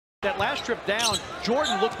That last trip down,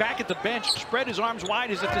 Jordan looked back at the bench, spread his arms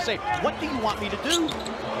wide as if to say, what do you want me to do?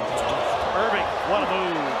 Irving, what a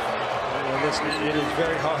move. Well, listen, it is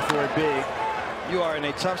very hard for a big. You are in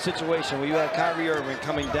a tough situation where you have Kyrie Irving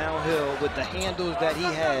coming downhill with the handles that he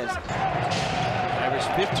has. Averaged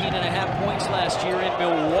 15.5 points last year in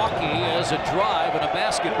Milwaukee as a drive and a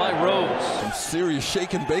basket by Rose. Some serious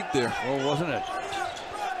shake and bake there. Oh, wasn't it?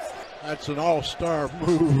 That's an all-star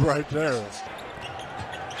move right there.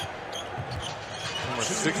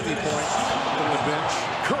 60 points from the bench.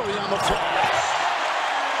 Curry on the floor.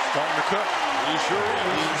 Starting to cook. He sure is.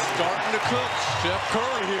 He's starting to cook. Steph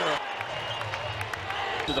Curry here.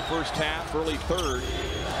 To the first half, early third.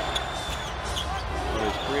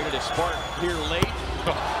 Has created a spark here late.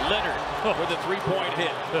 Leonard with a three-point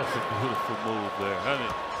hit. That's a beautiful move there, honey.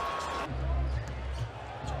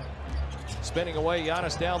 Spinning away,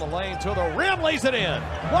 Giannis down the lane to the rim, lays it in.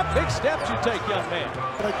 What big steps you take, young man.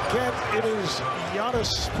 But again, it is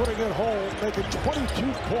Giannis putting it home, making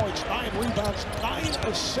 22 points, 9 rebounds, 9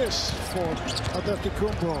 assists for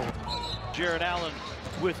Antetokounmpo. Jared Allen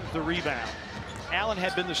with the rebound. Allen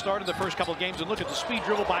had been the starter the first couple of games, and look at the speed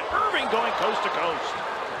dribble by Irving going coast to coast.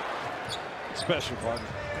 Special partner.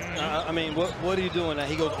 I mean, what are you doing now?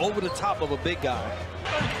 He goes over the top of a big guy.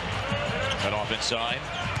 Cut off inside,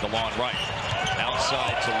 DeLon right.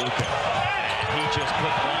 Outside to Luka. He just put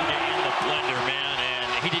Bonga in the blender, man, and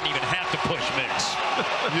he didn't even have to push Mix.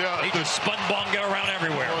 Yeah. He just spun Bonga around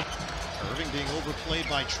everywhere. Irving being overplayed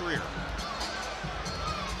by Trier.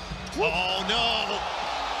 Oh, no.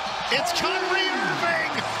 It's Kyrie Irving.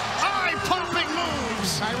 Eye-popping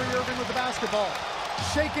moves. Kyrie Irving with the basketball.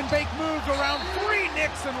 Shake and bake moves around 3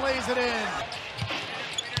 Knicks and lays it in.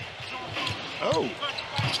 Oh.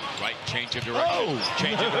 Right, change of direction. Oh.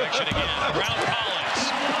 Change of direction again. Around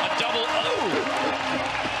Collins. A double O.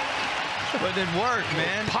 But it didn't work,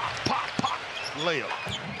 man. Pop, pop, pop. Layup.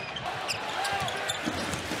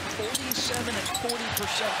 47 and 40%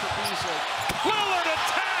 for Beasley. Lillard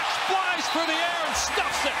attacks, flies through the air and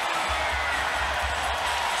stuffs it.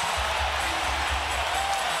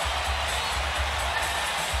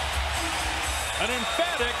 An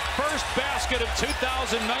emphatic first basket of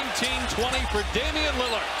 2019-20 for Damian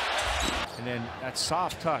Lillard. And then that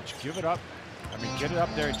soft touch, give it up. I mean, get it up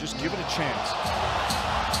there and just give it a chance.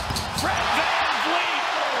 Fred VanVleet!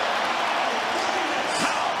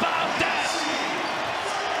 How about that?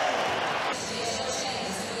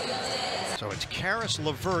 So it's Karis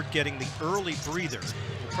LeVert getting the early breather.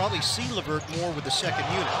 We'll probably see LeVert more with the second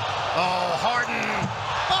unit. Oh, Harden!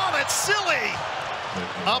 Oh, that's silly!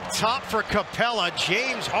 Up top for Capella,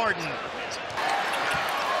 James Harden.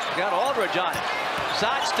 Got Aldridge on it.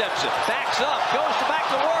 Sidesteps it, backs up, goes back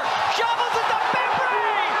to work, shovels at the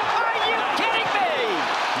memory! Are you kidding me?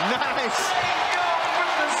 Nice.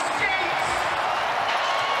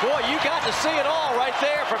 Boy, you got to see it all right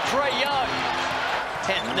there from Trae Young.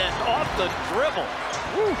 And then off the dribble.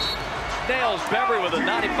 Woo. Nails Beverly with a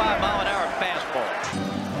 95-mile-an-hour fastball.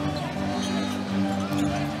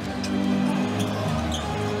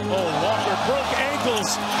 Oh, Walker broke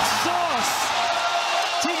ankles. Sauce.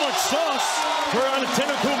 Too much sauce for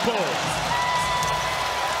Antetokounmpo.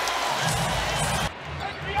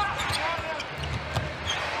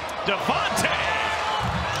 Devontae.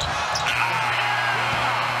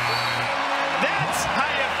 That's how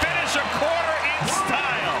you finish a quarter in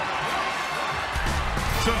style.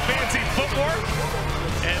 Some fancy footwork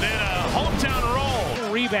and then a hometown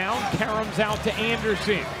roll. Rebound, Karam's out to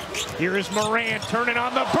Anderson. Here is Morant turning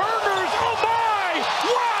on the burners. Oh my!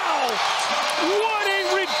 Wow! What a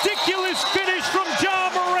ridiculous finish from Ja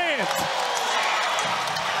Morant.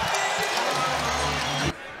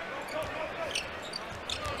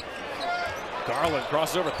 Garland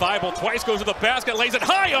crosses over Thibault twice, goes to the basket, lays it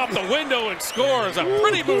high off the window and scores. A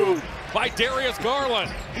pretty move by Darius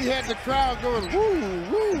Garland. He had the crowd going, woo,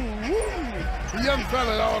 woo, woo. The young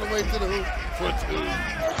fella all the way to the hoop for 2.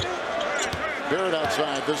 Barrett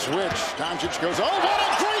outside, the switch. Doncic goes, oh, what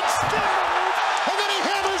a great step! And then he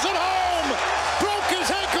hammers it home! Broke his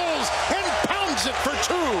ankles and pounds it for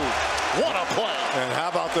 2. What a play! And how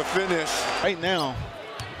about the finish? Right now,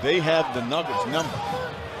 they have the Nuggets number.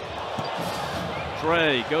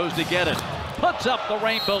 Trae goes to get it, puts up the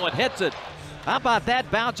rainbow and hits it. How about that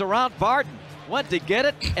bounce around Barton? Went to get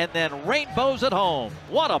it and then rainbows it home.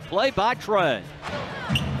 What a play by Trae.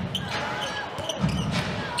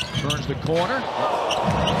 Turns the corner,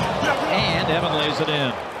 and Evan lays it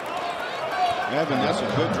in. Evan, that's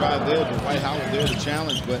a good drive there. Dwight Howard there to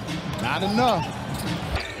challenge, but not enough.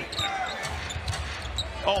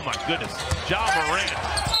 Oh my goodness, Ja Morant.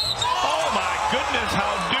 Oh my goodness,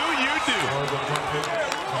 how do you do?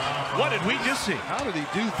 What did we just see? How did he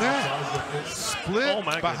do that? Split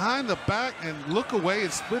behind the back and look away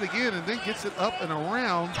and split again and then gets it up and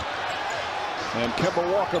around. And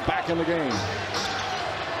Kemba Walker back in the game.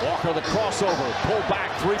 Walker the crossover, pull back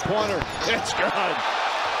three-pointer. It's good.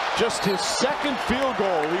 Just his second field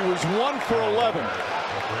goal. He was 1 for 11.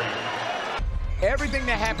 Everything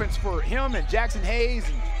that happens for him and Jackson Hayes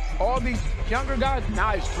and all these younger guys,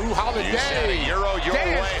 now it's Drew Holiday. You said a Euro your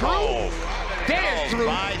way home. Dance Drew.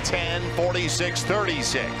 By 10,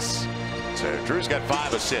 46-36. So Drew's got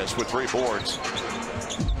 5 assists with 3 boards.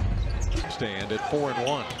 Stand at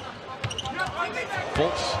 4-1.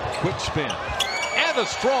 Fultz, quick spin. And a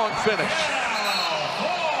strong finish.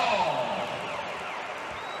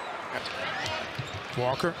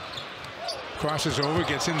 Walker crosses over,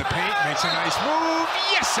 gets in the paint, makes a nice move.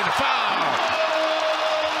 Yes, and a foul.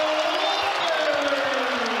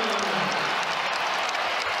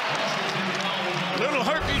 Little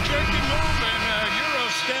herky-jerky move and Euro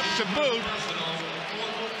step to boot.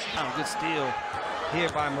 Good steal here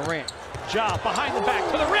by Morant. Ja behind the back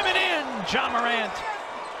to the rim and in. Ja Morant.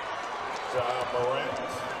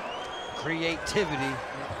 Creativity.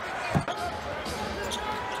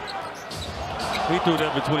 He threw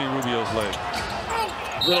that between Rubio's legs.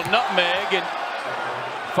 Little nutmeg and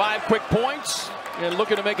 5 quick points and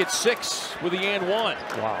looking to make it 6 with the and 1.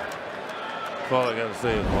 Wow. That's all I got to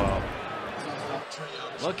say is wow.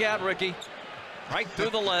 Look out, Ricky. Right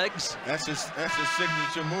through the legs. That's his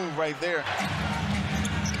signature move right there.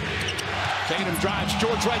 Tatum drives,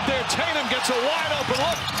 George right there. Tatum gets a wide open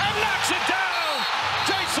look and knocks it down.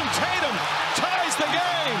 Jason Tatum ties the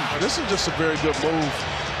game. This is just a very good move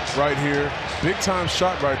right here. Big time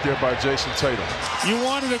shot right there by Jason Tatum. You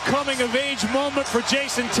wanted a coming of age moment for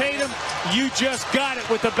Jason Tatum. You just got it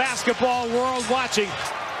with the basketball world watching.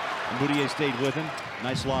 Moutier stayed with him.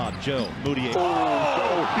 Nice lob, Joe. Moutier.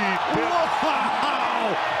 Wow!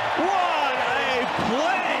 What a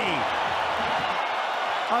play!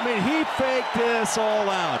 I mean, he faked this all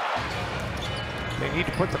out. They need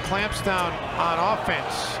to put the clamps down on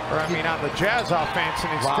offense, or I mean on the Jazz offense,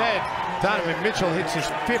 and instead Donovan Mitchell hits his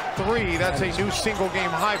 5th 3. That's a new single game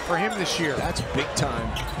high for him this year. That's big time.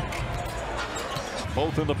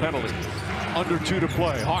 Both in the penalty. Under 2 to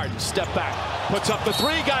play. Harden step back, puts up the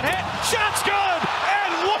 3, got hit, shot's good,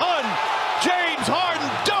 and 1. James Harden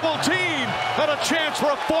double team, and a chance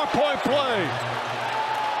for a 4-point play.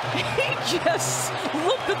 He just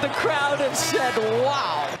looked at the crowd and said,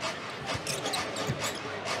 wow.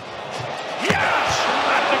 Yes!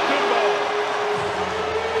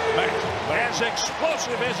 As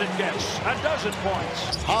explosive as it gets, a dozen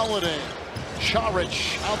points. Holiday.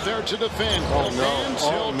 Saric out there to defend. Oh, no.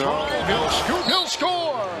 He'll drive, he'll scoop, he'll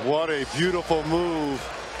score. What a beautiful move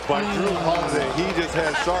by Drew Holiday. He just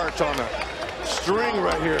had Saric on a string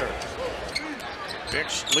right here.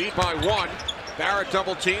 Knicks lead by 1. Barrett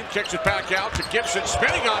double team, kicks it back out to Gibson,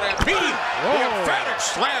 spinning on Embiid. The emphatic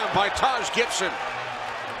slam by Taj Gibson.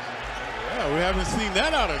 Yeah, we haven't seen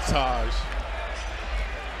that out of Taj.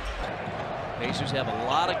 Pacers have a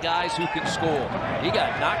lot of guys who can score. He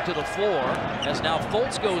got knocked to the floor as now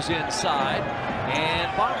Fultz goes inside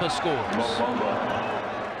and Bamba scores.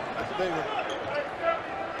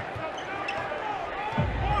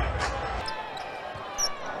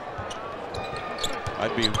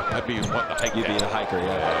 I'd be wanting to hike. You'd be a hiker,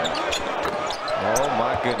 yeah. Oh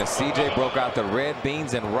my goodness, CJ broke out the red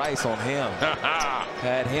beans and rice on him.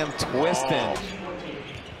 Had him twisting.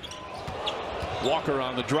 Walker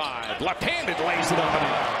on the drive, left-handed lays it up and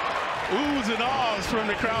in. Oohs and ahs from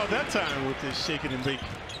the crowd that time with this shaking and baking.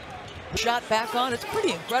 Shot back on, it's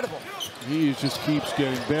pretty incredible. He just keeps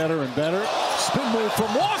getting better and better. Spin move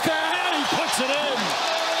from Walker, and he puts it in.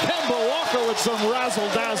 Kemba Walker with some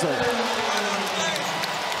razzle-dazzle.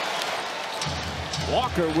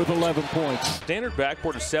 Walker with 11 points. Standard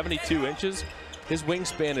backboard is 72 inches. His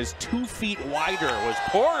wingspan is 2 feet wider. Was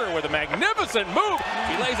Porter with a magnificent move.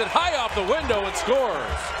 He lays it high off the window and scores.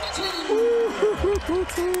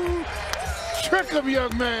 Trick him,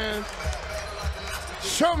 young man.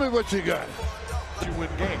 Show me what you got. You win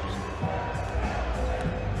games.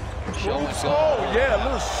 Show and go. Oh, yeah, a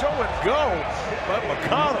little show and go by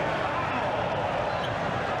McConnell.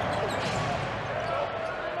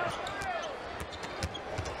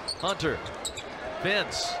 Hunter,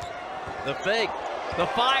 Vince, the fake, the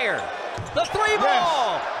fire, the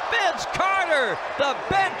 3-ball. Vince Carter, the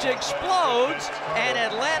bench explodes, and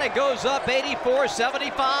Atlanta goes up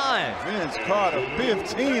 84-75. Vince Carter,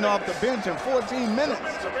 15 off the bench in 14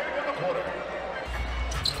 minutes.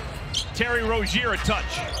 Terry Rozier a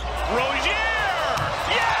touch. Rozier!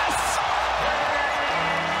 Yes!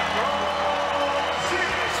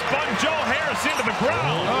 Spun send Joe Harris into the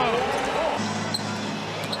ground.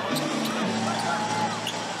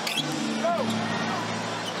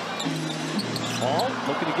 Ball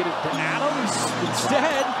looking to get it to Adams.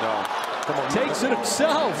 Instead, Come on, takes it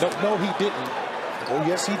himself. No, he didn't. Oh,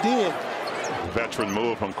 yes, he did. Veteran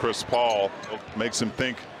move from Chris Paul makes him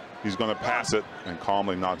think he's going to pass it and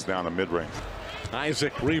calmly knocks down a mid-range.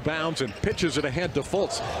 Isaac rebounds and pitches it ahead to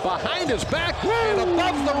Fultz. Behind his back and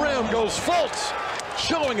above the rim goes Fultz,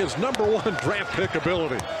 showing his #1 draft pick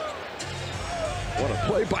ability. What a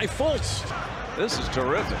play by Fultz. This is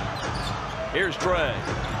terrific. Here's Trey.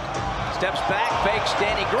 Steps back, fakes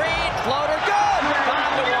Danny Green. Floater good.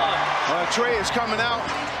 5-1. Trey is coming out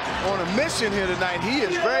on a mission here tonight. He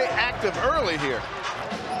is very active early here.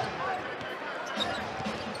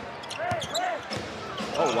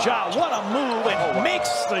 Oh, wow. Ja, what a move, and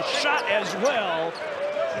makes the shot as well.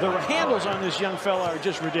 The handles on this young fella are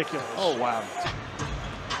just ridiculous. Oh, wow.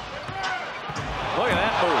 Look at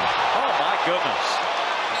that move. Oh, my goodness.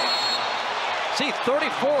 See,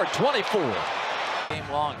 34-24. Game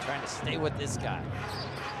long, trying to stay with this guy.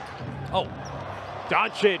 Oh.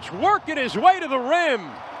 Doncic working his way to the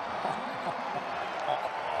rim.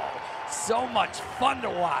 So much fun to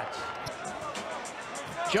watch.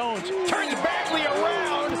 Jones turns Bagley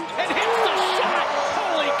around and hits the shot.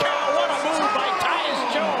 Holy cow, what a move by Tyus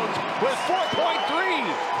Jones with 4.3.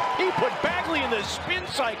 He put Bagley in the spin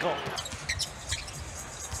cycle.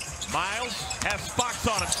 Miles has spots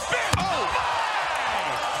on him. Spin! Oh!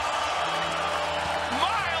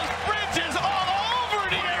 Miles Bridges all over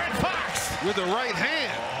De'Aaron Fox. With the right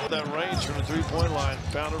hand. That range from the three-point line.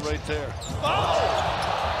 Found it right there. Oh!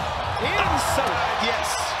 Inside,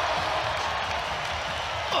 yes.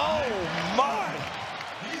 Oh, my.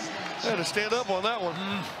 Had to stand up on that one.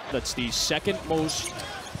 That's the second most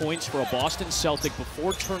points for a Boston Celtic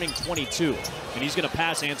before turning 22. And he's going to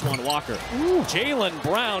pass Antoine Walker. Jaylen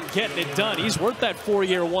Brown getting it done. He's worth that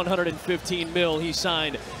 4-year, $115 million he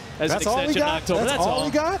signed as an extension in October. That's all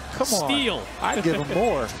he got? Come on. Steal. I'd give him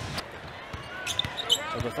more.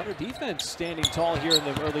 The Thunder defense standing tall here in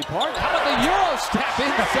the early part. How about the Euro step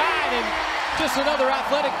inside, and just another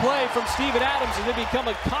athletic play from Steven Adams, and they become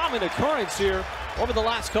a common occurrence here over the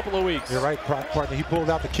last couple of weeks. You're right, partner. He pulled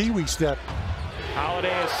out the Kiwi step. Holiday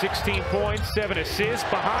has 16 points, 7 assists,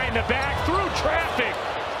 behind the back, through traffic.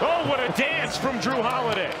 Oh, what a dance from Drew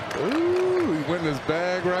Holiday. Ooh, he went in his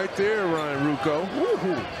bag right there, Ryan Ruocco.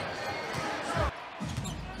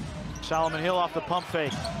 Solomon Hill off the pump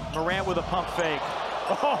fake. Morant with a pump fake.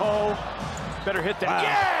 Oh, better hit that. Wow.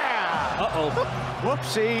 Yeah! Uh-oh.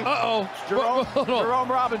 Whoopsie. Uh-oh.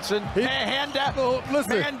 Jerome Robinson. Hand down. Oh,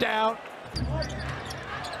 listen. Hand down.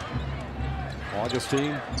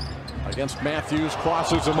 Augustine against Matthews,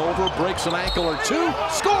 crosses him over, breaks an ankle or two,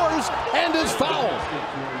 scores, and is fouled.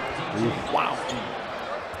 Wow.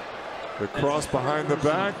 The cross behind the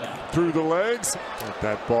back, through the legs. Got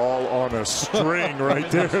that ball on a string right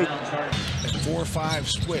there. 4-5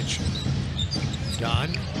 switch.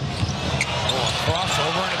 Done. Oh, a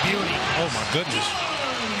crossover and a beauty. Oh, my goodness.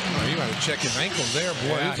 Well, he might have checked his ankles there.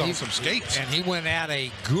 Boy, yeah, he was on some skates. And he went at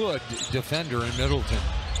a good defender in Middleton.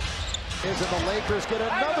 And the Lakers get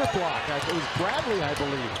another block. It was Bradley, I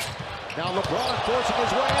believe. Now LeBron forcing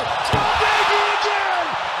his way in. Baby again!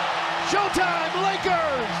 Showtime,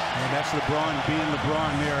 Lakers! And that's LeBron being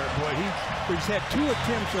LeBron there. Boy, he's had 2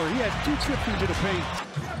 attempts, or he has 2 trips into the paint.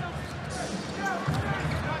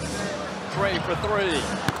 Trey for 3.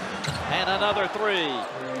 And another 3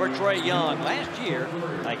 for Trae Young. Last year,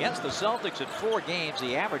 against the Celtics in 4 games,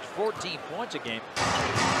 he averaged 14 points a game.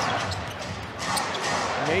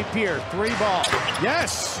 Napier, 3-ball.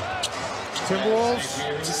 Yes! Timberwolves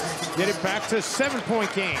get it back to a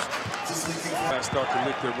 7-point game. I start to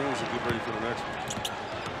lick their wounds and get ready for the next one.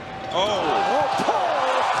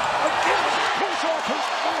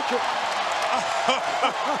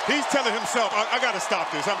 He's telling himself, I got to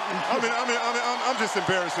stop this. I'm just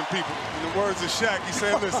embarrassing people. In the words of Shaq, he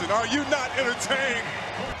said, listen, are you not entertained?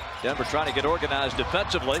 Denver trying to get organized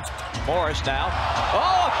defensively. Morris now.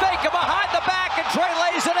 Oh, a fake behind the back, and Trey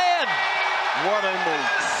lays it in. What a move.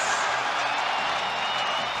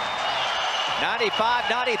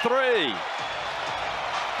 95-93.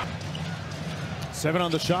 7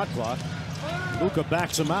 on the shot clock. Luka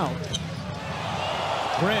backs him out.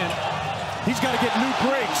 Grant, he's got to get new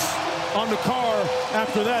brakes on the car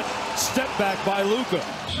after that step back by Luka.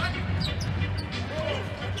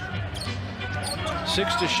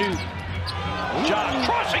 6 to shoot. John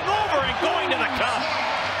crossing over and going to the cup.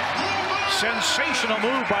 Sensational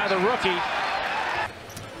move by the rookie.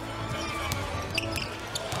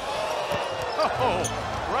 Oh,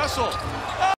 Russell.